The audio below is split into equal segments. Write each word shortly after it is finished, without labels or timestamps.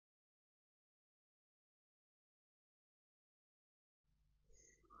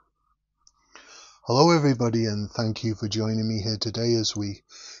Hello everybody, and thank you for joining me here today as we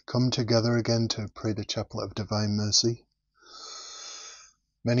come together again to pray the Chaplet of Divine Mercy.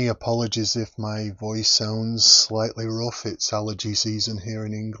 Many apologies if my voice sounds slightly rough. It's allergy season here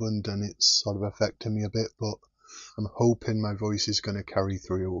in England and it's sort of affecting me a bit, but I'm hoping my voice is going to carry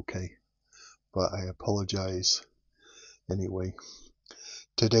through okay. But I apologise anyway.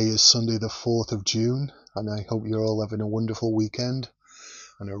 Today is Sunday the 4th of June, and I hope you're all having a wonderful weekend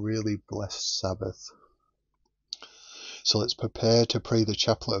and a really blessed Sabbath. So let's prepare to pray the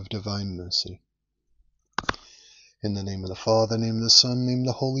Chaplet of Divine Mercy. In the name of the Father, name of the Son, name of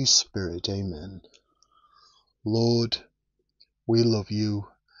the Holy Spirit, Amen. Lord, we love you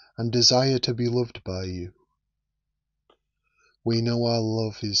and desire to be loved by you. We know our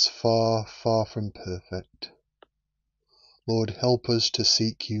love is far, far from perfect. Lord, help us to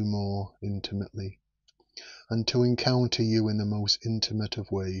seek you more intimately and to encounter you in the most intimate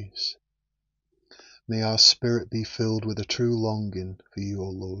of ways. May our spirit be filled with a true longing for you, O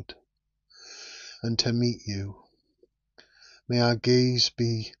Lord, and to meet you. May our gaze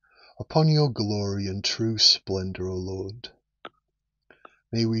be upon your glory and true splendour, O Lord.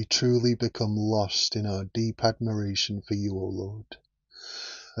 May we truly become lost in our deep admiration for you, O Lord,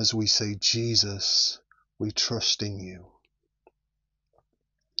 as we say, Jesus, we trust in you.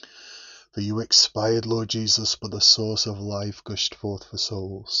 For you expired, Lord Jesus, but the source of life gushed forth for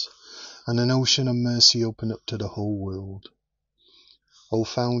souls, and an ocean of mercy opened up to the whole world. O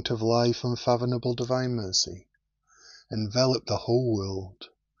fount of life, unfathomable divine mercy, envelop the whole world,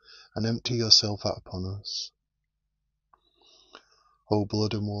 and empty yourself out upon us. O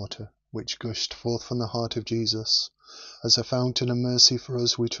blood and water, which gushed forth from the heart of Jesus, as a fountain of mercy for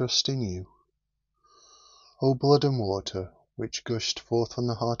us, we trust in you. O blood and water, which gushed forth from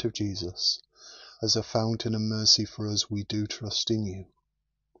the heart of Jesus, as a fountain of mercy for us, we do trust in you.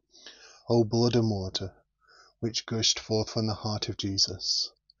 O blood and water, which gushed forth from the heart of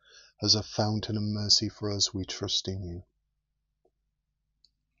Jesus, as a fountain of mercy for us, we trust in you.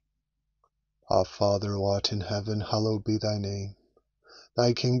 Our Father who art in heaven, hallowed be thy name.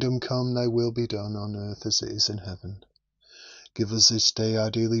 Thy kingdom come, thy will be done on earth as it is in heaven. Give us this day our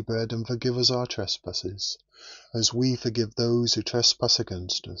daily bread, and forgive us our trespasses, as we forgive those who trespass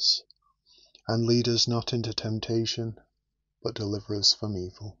against us. And lead us not into temptation, but deliver us from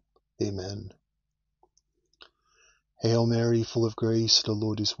evil. Amen. Hail Mary, full of grace, the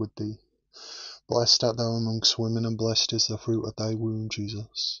Lord is with thee. Blessed art thou amongst women, and blessed is the fruit of thy womb,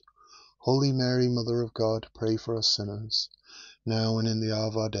 Jesus. Holy Mary, Mother of God, pray for us sinners, now and in the hour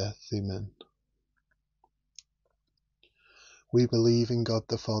of our death. Amen. We believe in God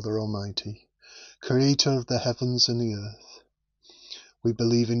the Father Almighty, Creator of the heavens and the earth. We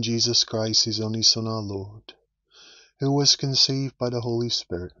believe in Jesus Christ, his only Son, our Lord, who was conceived by the Holy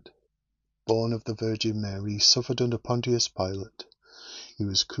Spirit, born of the Virgin Mary, suffered under Pontius Pilate. He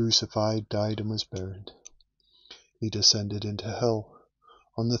was crucified, died, and was buried. He descended into hell.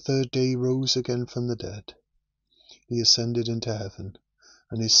 On the third day he rose again from the dead. He ascended into heaven,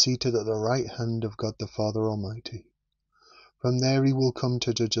 and is seated at the right hand of God the Father Almighty. From there he will come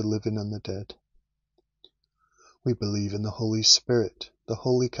to judge the living and the dead. We believe in the Holy Spirit, the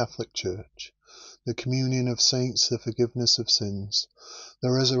Holy Catholic Church, the communion of saints, the forgiveness of sins,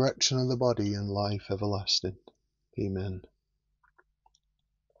 the resurrection of the body, and life everlasting. Amen.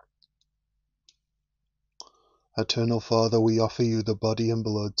 Eternal Father, we offer you the body and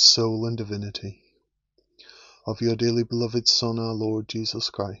blood, soul and divinity of your dearly beloved Son, our Lord Jesus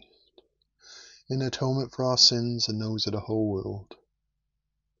Christ, in atonement for our sins and those of the whole world.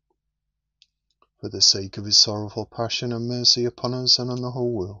 For the sake of his sorrowful passion, have mercy upon us and on the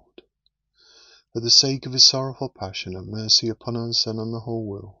whole world. For the sake of his sorrowful passion, have mercy upon us and on the whole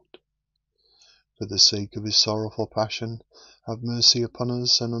world. For the sake of his sorrowful passion, have mercy upon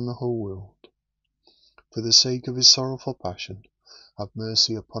us and on the whole world. For the sake of his sorrowful passion, have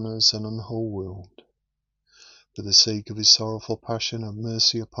mercy upon us and on the whole world. For the sake of his sorrowful passion, have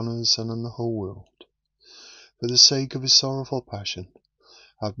mercy upon us and on the whole world. For the sake of his sorrowful passion,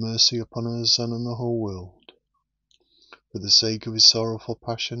 have mercy upon us and on the whole world. For the sake of his sorrowful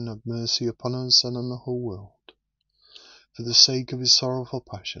passion, have mercy upon us and on the whole world. For the sake of his sorrowful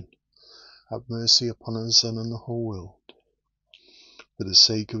passion, have mercy upon us and on the whole world. For the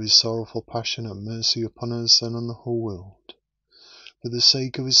sake of his sorrowful passion, have mercy upon us and on the whole world. For the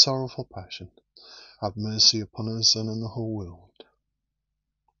sake of his sorrowful passion, have mercy upon us and on the whole world.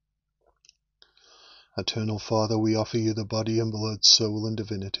 Eternal Father, we offer you the body and blood, soul and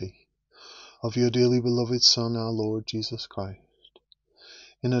divinity of your dearly beloved Son, our Lord Jesus Christ,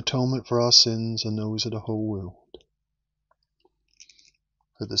 in atonement for our sins and those of the whole world.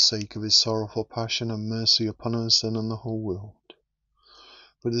 For the sake of his sorrowful passion, have mercy upon us and on the whole world.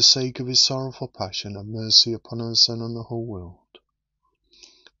 For the sake of his sorrowful passion, have mercy upon us and on the whole world.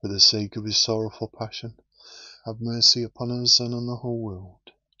 For the sake of his sorrowful passion, have mercy upon us and on the whole world.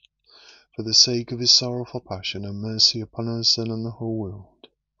 For the sake of his sorrowful passion, have mercy upon us and on the whole world.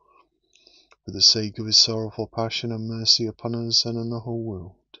 For the sake of his sorrowful passion, have mercy upon us and on the whole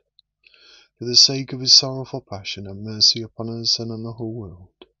world. For the sake of his sorrowful passion, have mercy upon us and on the whole world.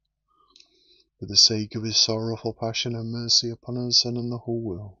 For the sake of his sorrowful passion, have mercy upon us and on the whole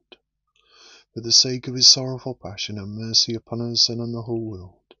world. For the sake of his sorrowful passion, have mercy upon us and on the whole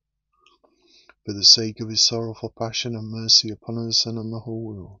world. For the sake of his sorrowful passion, have mercy upon us and on the whole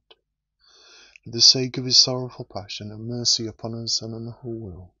world. For the sake of his sorrowful passion, have mercy upon us and on the whole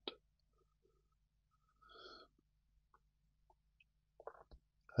world.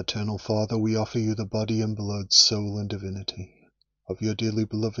 Eternal Father, we offer you the body and blood, soul and divinity of your dearly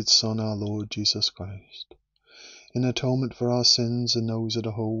beloved Son, our Lord Jesus Christ, in atonement for our sins and those of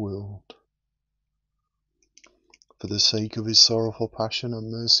the whole world. For the sake of his sorrowful passion, have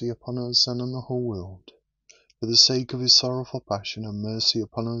mercy upon us and on the whole world. For the sake of his sorrowful passion, have mercy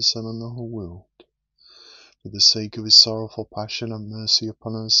upon us and on the whole world. For the sake of his sorrowful passion, have mercy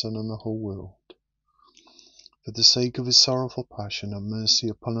upon us and on the whole world. For the sake of his sorrowful passion, have mercy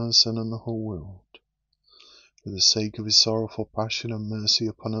upon us and on the whole world. For the sake of his sorrowful passion, have mercy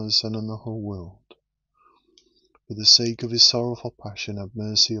upon us and on the whole world. For the sake of his sorrowful passion, have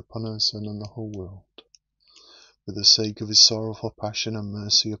mercy upon us and on the whole world. For the sake of his sorrowful passion, have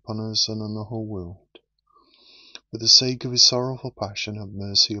mercy upon us and on the whole world. For the sake of his sorrowful passion, have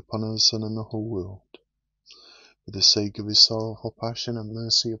mercy upon us and on the whole world. For the sake of his sorrowful passion, have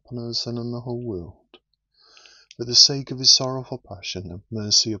mercy upon us and on the whole world. For the sake of his sorrowful passion, have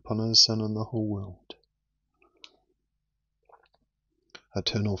mercy upon us and on the whole world.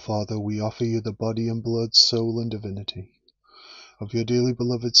 Eternal Father, we offer you the body and blood, soul and divinity of your dearly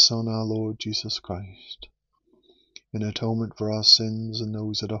beloved Son, our Lord Jesus Christ, in atonement for our sins and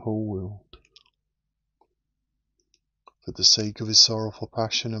those of the whole world. For the sake of his sorrowful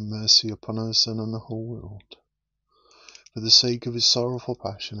passion, have mercy upon us and on the whole world. For the sake of his sorrowful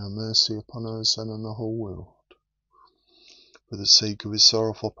passion, have mercy upon us and on the whole world. For the sake of his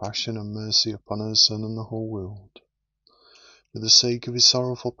sorrowful passion, have mercy upon us and on the whole world. For the sake of his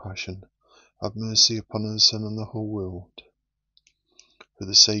sorrowful passion, have mercy upon us and on the whole world. For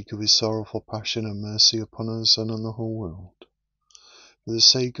the sake of his sorrowful passion, have mercy upon us and on the whole world. For the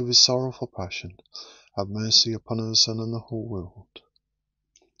sake of his sorrowful passion, have mercy upon us and on the whole world.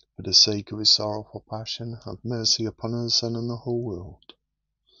 For the sake of his sorrowful passion, have mercy upon us and on the whole world.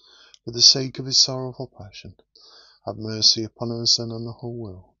 For the sake of his sorrowful passion, have mercy upon us and on the whole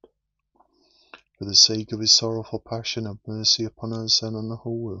world. For the sake of his sorrowful passion, have mercy upon us and on the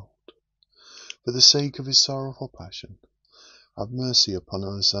whole world. For the sake of his sorrowful passion, have mercy upon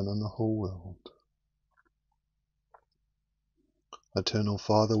us and on the whole world. Eternal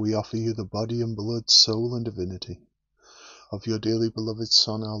Father, we offer you the body and blood, soul and divinity of your dearly beloved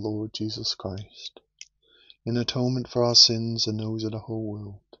Son, our Lord Jesus Christ, in atonement for our sins and those of the whole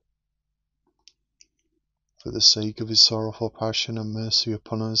world. For the sake of his sorrowful passion, have mercy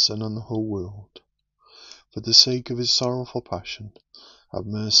upon us and on the whole world. For the sake of his sorrowful passion, have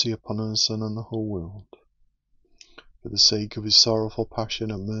mercy upon us and on the whole world. For the sake of his sorrowful passion,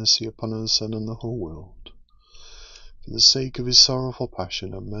 have mercy upon us and on the whole world. For the sake of his sorrowful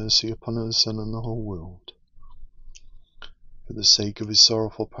passion, have mercy upon us and on the whole world. For the sake of his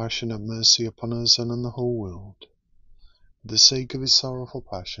sorrowful passion, have mercy upon us and on the whole world. For the sake of his sorrowful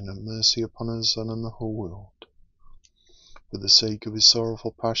passion, have mercy upon us and on the whole world. For the sake of his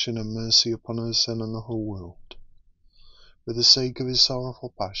sorrowful passion, have mercy upon us and on the whole world. For the sake of his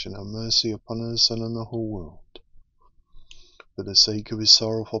sorrowful passion, have mercy upon us and on the whole world. For the sake of his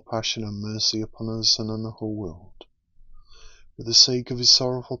sorrowful passion, have mercy upon us and on the whole world. For the sake of his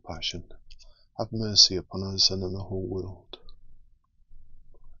sorrowful passion, have mercy upon us and on the whole world.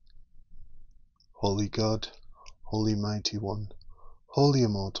 Holy God, Holy Mighty One, Holy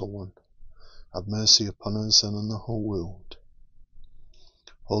Immortal One, have mercy upon us and on the whole world.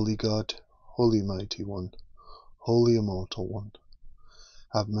 Holy God, Holy Mighty One, Holy Immortal One,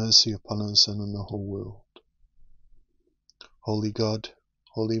 have mercy upon us and on the whole world. Holy God,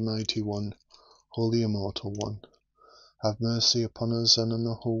 Holy Mighty One, Holy Immortal One, have mercy upon us and on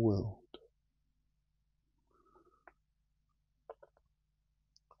the whole world.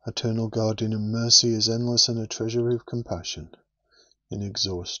 Eternal God, in whom mercy is endless and a treasury of compassion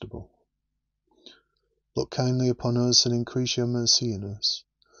inexhaustible, look kindly upon us and increase your mercy in us,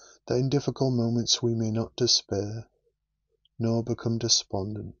 that in difficult moments we may not despair, nor become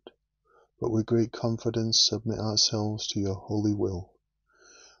despondent, but with great confidence submit ourselves to your holy will,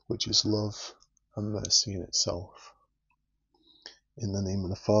 which is love and mercy in itself. In the name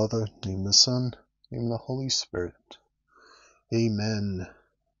of the Father, name of the Son, name of the Holy Spirit. Amen.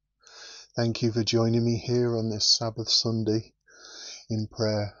 Thank you for joining me here on this Sabbath Sunday in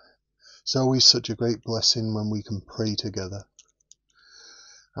prayer. It's always such a great blessing when we can pray together.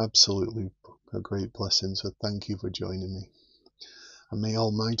 Absolutely a great blessing, so thank you for joining me. And may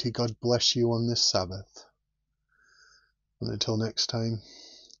Almighty God bless you on this Sabbath. And until next time,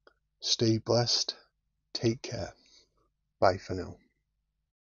 stay blessed, take care. Bye for now.